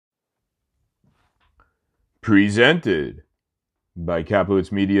Presented by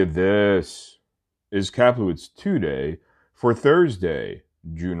Kaplowitz Media. This is Kaplowitz Today for Thursday,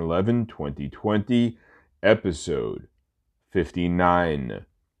 June 11, 2020, episode 59.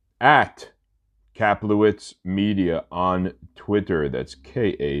 At Kaplowitz Media on Twitter. That's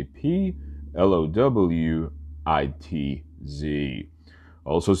KAPLOWITZ.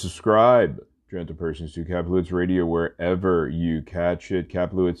 Also subscribe, gentle persons, to Kaplowitz Radio wherever you catch it.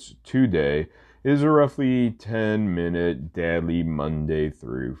 Kaplowitz Today is a roughly 10-minute daily Monday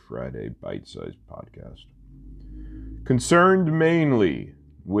through Friday bite-sized podcast. Concerned mainly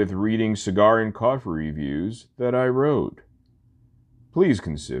with reading cigar and coffee reviews that I wrote. Please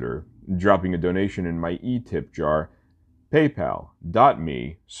consider dropping a donation in my e-tip jar,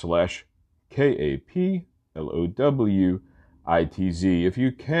 paypal.me/KAPLOWITZ. If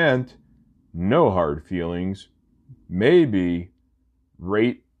you can't, no hard feelings. Maybe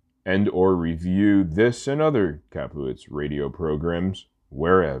rate and or review this and other Kaplowitz radio programs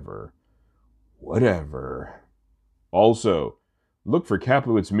wherever. Whatever. Also, look for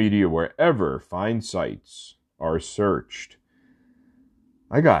Kaplowitz Media wherever fine sites are searched.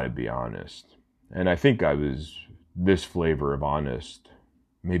 I gotta be honest, and I think I was this flavor of honest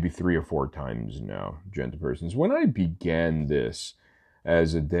maybe 3 or 4 times now, gentle persons. When I began this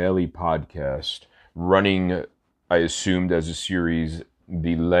as a daily podcast, running, I assumed as a series,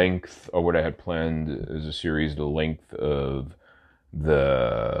 the length, or what I had planned as a series, the length of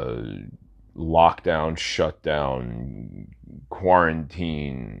the lockdown, shutdown,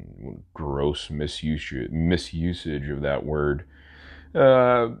 quarantine, gross misusage of that word.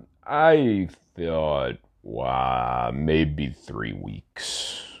 I thought, wow, maybe 3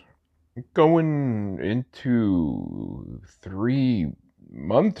 weeks. Going into 3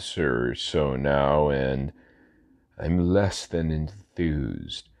 months or so now, and I'm less than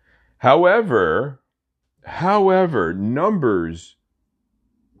enthused. However, numbers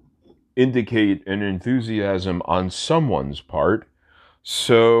indicate an enthusiasm on someone's part,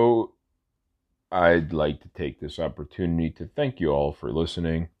 so I'd like to take this opportunity to thank you all for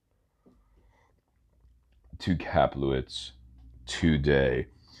listening to Kaplowitz Today.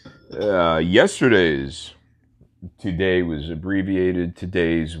 Yesterday's today was abbreviated.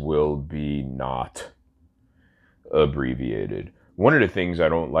 Today's will be not abbreviated. One of the things I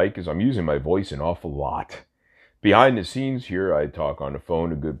don't like is I'm using my voice an awful lot. Behind the scenes here, I talk on the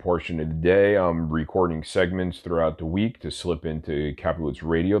phone a good portion of the day. I'm recording segments throughout the week to slip into Kaplowitz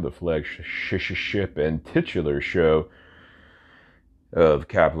Radio, the flagship and titular show of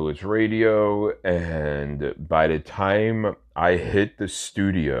Kaplowitz Radio. And by the time I hit the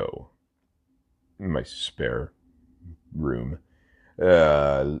studio, in my spare room,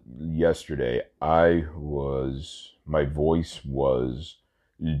 yesterday, my voice was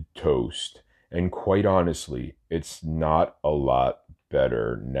toast. And quite honestly, it's not a lot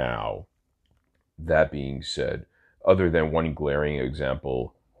better now. That being said, other than one glaring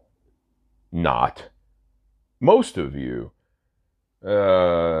example, not. Most of you,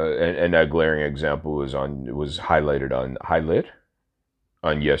 and that glaring example was highlighted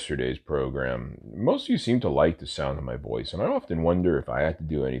on yesterday's program. Most of you seem to like the sound of my voice, and I often wonder if I had to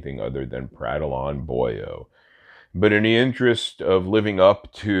do anything other than prattle on boyo. But in the interest of living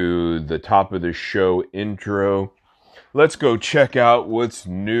up to the top of the show intro, let's go check out what's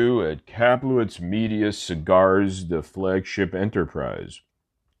new at Kaplowitz Media Cigars, the flagship enterprise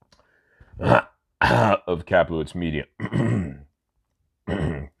of Kaplowitz Media.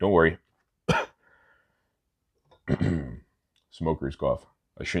 Don't worry. Smoker's cough.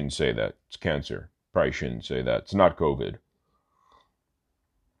 I shouldn't say that. It's cancer. Probably shouldn't say that. It's not COVID.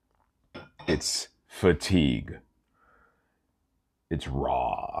 It's fatigue. It's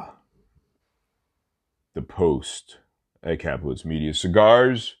raw. The Post at Kaplowitz Media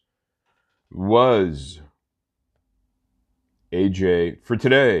Cigars was AJ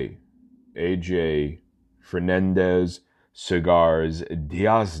Fernandez Cigars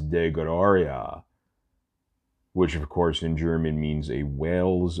Dias de Gloria, which of course in German means a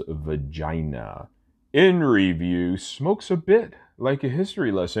whale's vagina. In review, smokes a bit like a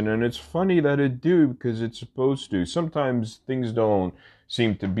history lesson, and it's funny that it do, because it's supposed to. Sometimes things don't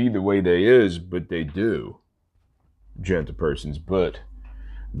seem to be the way they is, but they do. Gentle persons, but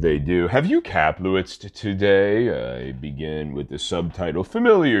they do. Have you Kaplowitzed today? I begin with the subtitle,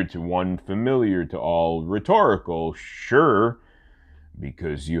 familiar to one, familiar to all, rhetorical, sure,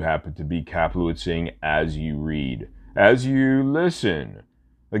 because you happen to be Kaplowitzing as you read, as you listen.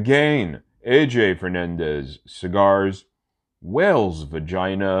 Again, AJ Fernandez Cigars, whale's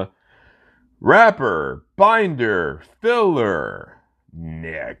vagina, wrapper, binder, filler,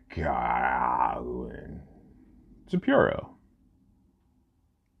 Nick Allen. It's a Puro.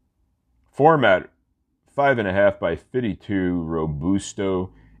 Format 5.5 by 52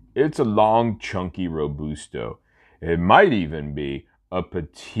 Robusto. It's a long, chunky Robusto. It might even be a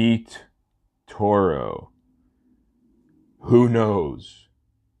Petite Toro. Who knows?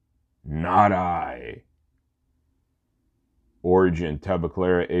 Not I. Origin,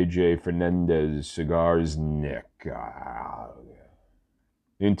 Tabacalera, AJ Fernandez, Cigars, Nick. The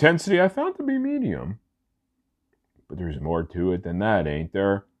intensity I found to be medium. But there's more to it than that, ain't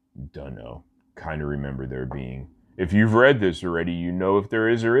there? Dunno. Kind of remember there being. If you've read this already, you know if there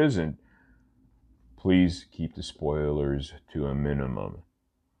is or isn't. Please keep the spoilers to a minimum.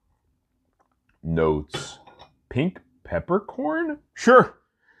 Notes. Pink peppercorn? Sure.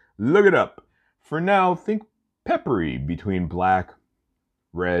 Look it up. For now, think peppery between black,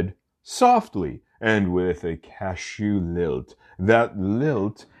 red, softly, and with a cashew lilt. That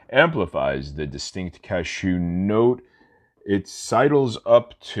lilt amplifies the distinct cashew note it sidles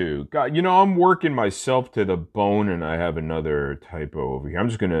up to. God, I'm working myself to the bone, and I have another typo over here. I'm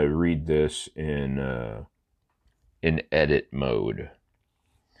just going to read this in edit mode.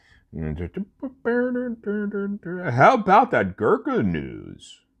 How about that Gurkha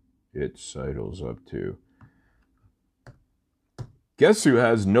news? It sidles up to. Guess who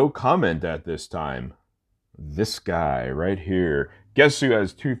has no comment at this time? This guy right here. Guess who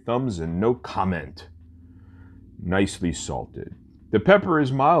has 2 thumbs and no comment? Nicely salted. The pepper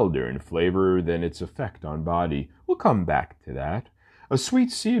is milder in flavor than its effect on body. We'll come back to that. A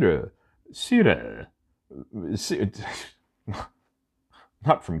sweet cedar,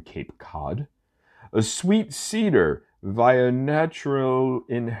 not from Cape Cod. A sweet cedar via natural,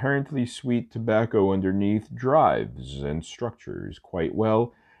 inherently sweet tobacco underneath drives and structures quite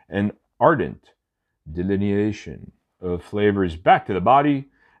well. An ardent delineation of flavors back to the body.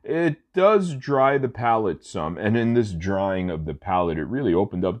 It does dry the palate some, and in this drying of the palate, it really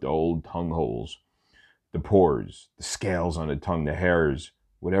opened up the old tongue holes, the pores, the scales on the tongue, the hairs,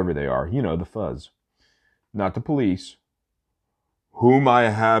 whatever they are, the fuzz. Not the police, whom I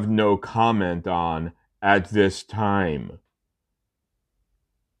have no comment on at this time.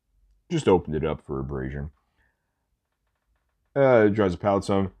 Just opened it up for abrasion. It dries the palate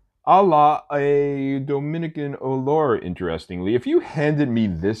some. A la a Dominican olor, interestingly. If you handed me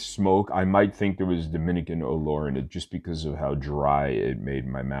this smoke, I might think there was Dominican olor in it just because of how dry it made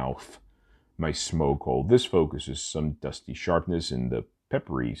my mouth, my smoke hole. This focuses some dusty sharpness in the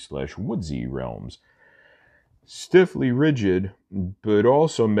peppery/woodsy realms. Stiffly rigid, but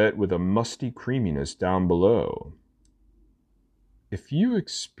also met with a musty creaminess down below. If you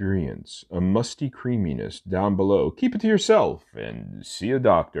experience a musty creaminess down below, keep it to yourself and see a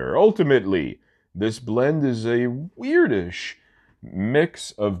doctor. Ultimately, this blend is a weirdish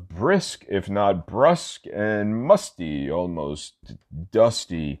mix of brisk, if not brusque, and musty, almost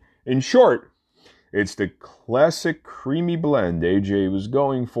dusty. In short, it's the classic creamy blend AJ was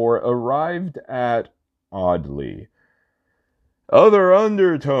going for, arrived at oddly. Other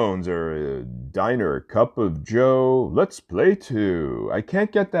undertones are a diner, cup of joe, let's play 2. I can't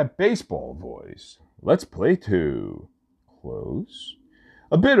get that baseball voice. Let's play 2. Close.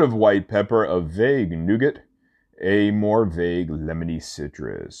 A bit of white pepper, a vague nougat, a more vague lemony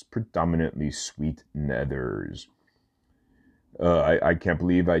citrus, predominantly sweet nethers. I can't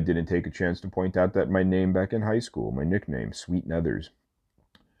believe I didn't take a chance to point out that my name back in high school, my nickname, Sweet Nethers.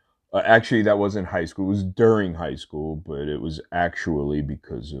 Actually, that wasn't high school. It was during high school, but it was actually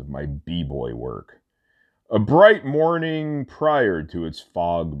because of my b-boy work. A bright morning prior to its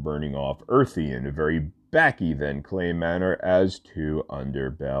fog burning off, earthy in a very backy then clay manner as to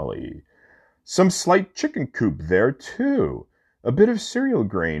underbelly. Some slight chicken coop there, too. A bit of cereal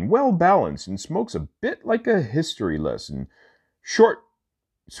grain, well balanced, and smokes a bit like a history lesson. Short,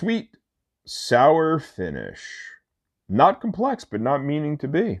 sweet, sour finish. Not complex, but not meaning to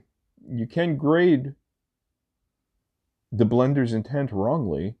be. You can grade the blender's intent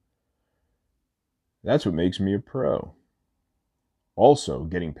wrongly. That's what makes me a pro. Also,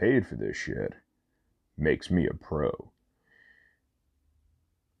 getting paid for this shit makes me a pro.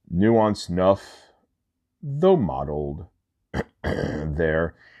 Nuanced enough, though mottled,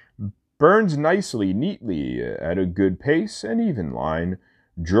 there. Burns nicely, neatly, at a good pace and even line.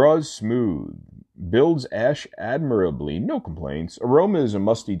 Draws smooth. Builds ash admirably, no complaints. Aroma is a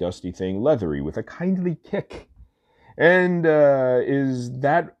musty, dusty thing, leathery, with a kindly kick. And is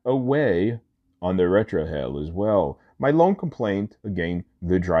that away on the retrohale as well. My lone complaint, again,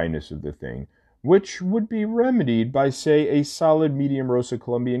 the dryness of the thing, which would be remedied by, say, a solid medium Rosa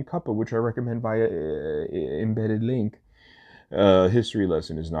Colombian cuppa, which I recommend via embedded link. History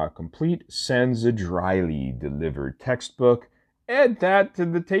lesson is not complete. Sends a dryly delivered textbook. Add that to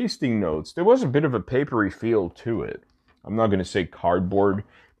the tasting notes. There was a bit of a papery feel to it. I'm not going to say cardboard,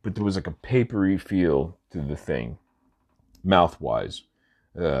 but there was like a papery feel to the thing. Mouth-wise.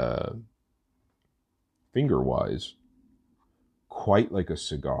 Finger-wise. Quite like a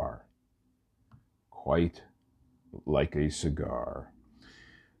cigar. Quite like a cigar.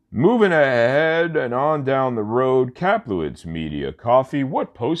 Moving ahead and on down the road, Kaplowitz Media Coffee.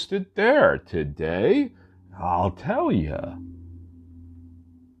 What posted there today? I'll tell ya.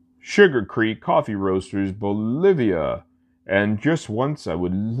 Sugar Creek Coffee Roasters, Bolivia. And just once I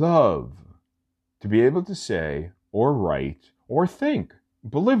would love to be able to say, or write, or think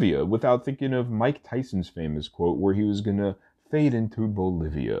Bolivia without thinking of Mike Tyson's famous quote where he was going to fade into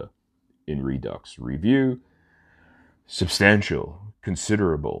Bolivia in Redux Review. Substantial,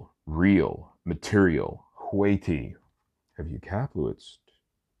 considerable, real, material, weighty. Have you Kaplowitz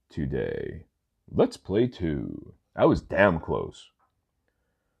today? Let's play 2. That was damn close.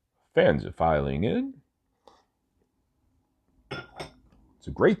 Fans are filing in. It's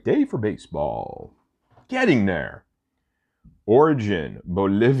a great day for baseball. Getting there. Origin,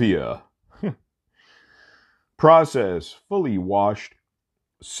 Bolivia. Process, fully washed,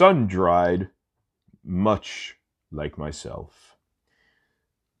 sun-dried, much like myself.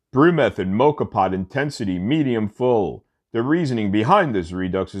 Brew method, mocha pot, intensity, medium full. The reasoning behind this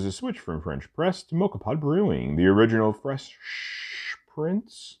redux is a switch from French press to mocha pot brewing. The original French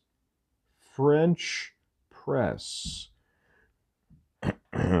press.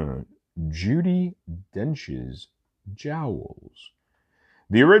 Judy Dench's Jowls.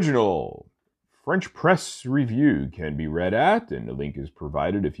 The original French press review can be read at, and a link is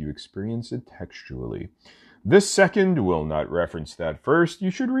provided if you experience it textually. This second will not reference that first. You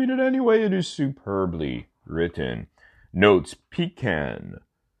should read it anyway. It is superbly written. Notes pecan.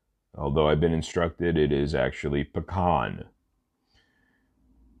 Although I've been instructed it is actually pecan.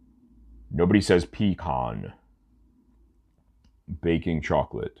 Nobody says pecan. Baking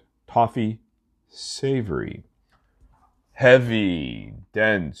chocolate. Toffee. Savory. Heavy,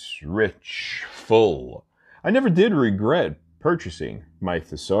 dense, rich, full. I never did regret purchasing my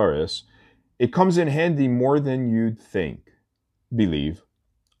thesaurus. It comes in handy more than you'd think, believe,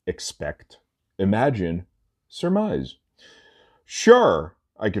 expect, imagine, surmise. Sure,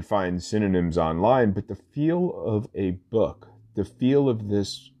 I could find synonyms online, but the feel of a book, the feel of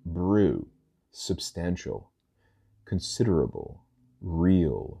this brew, substantial, considerable,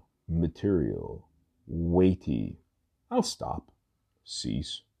 real, material, weighty. I'll stop,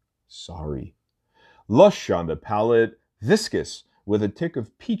 cease, sorry. Lush on the palate, viscous, with a tick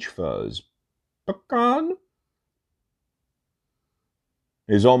of peach fuzz. Pecan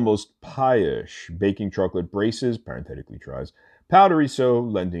is almost pie-ish. Baking chocolate braces, parenthetically tries, powdery so,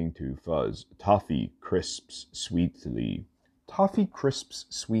 lending to fuzz. Toffee crisps sweetly. Toffee crisps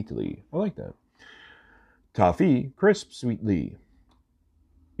sweetly. I like that. Toffee crisps sweetly.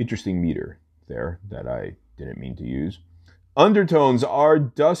 Interesting meter there that I didn't mean to use. Undertones are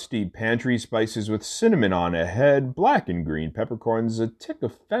dusty pantry spices with cinnamon on ahead, black and green peppercorns, a tick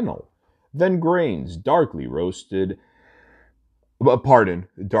of fennel. Then grains, darkly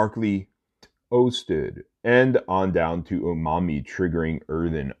toasted, and on down to umami, triggering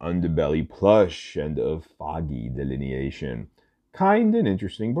earthen underbelly plush and of foggy delineation. Kind and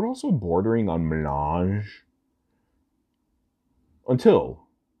interesting, but also bordering on melange. Until,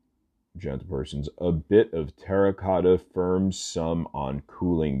 gentlepersons, a bit of terracotta firms some on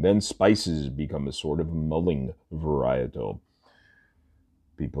cooling. Then spices become a sort of mulling varietal.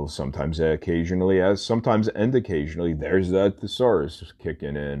 People sometimes occasionally, there's that thesaurus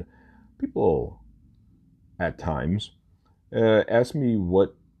kicking in. People, at times, ask me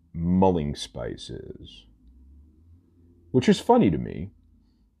what mulling spice is. Which is funny to me,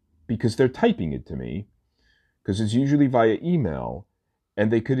 because they're typing it to me, because it's usually via email,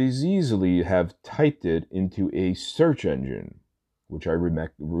 and they could as easily have typed it into a search engine,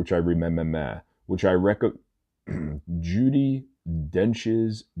 Judy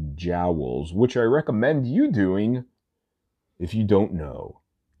Dench's Jowls, which I recommend you doing if you don't know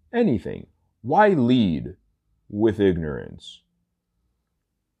anything. Why lead with ignorance?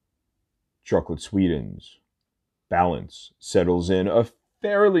 Chocolate sweetens. Balance settles in. A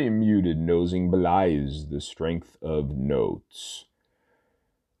fairly muted nosing belies the strength of notes.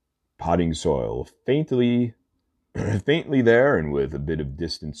 Potting soil, faintly there and with a bit of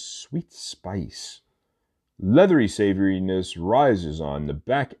distant sweet spice. Leathery savoriness rises on the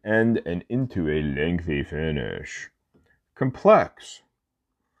back end and into a lengthy finish. Complex.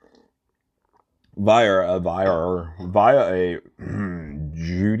 via a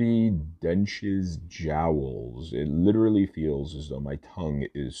Judy Dench's jowls. It literally feels as though my tongue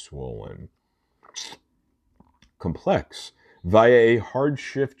is swollen. Complex. Via a hard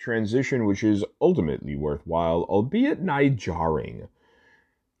shift transition which is ultimately worthwhile, albeit nigh jarring.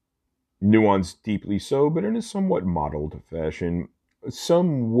 Nuanced deeply so, but in a somewhat modeled fashion.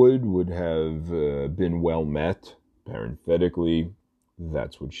 Some would have been well met, parenthetically.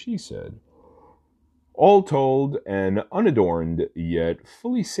 That's what she said. All told, an unadorned, yet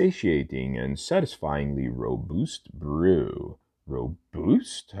fully satiating and satisfyingly robust brew.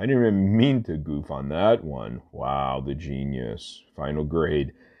 Robust? I didn't even mean to goof on that one. Wow, the genius. Final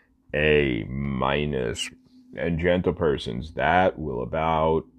grade, A-. And gentle persons, that will about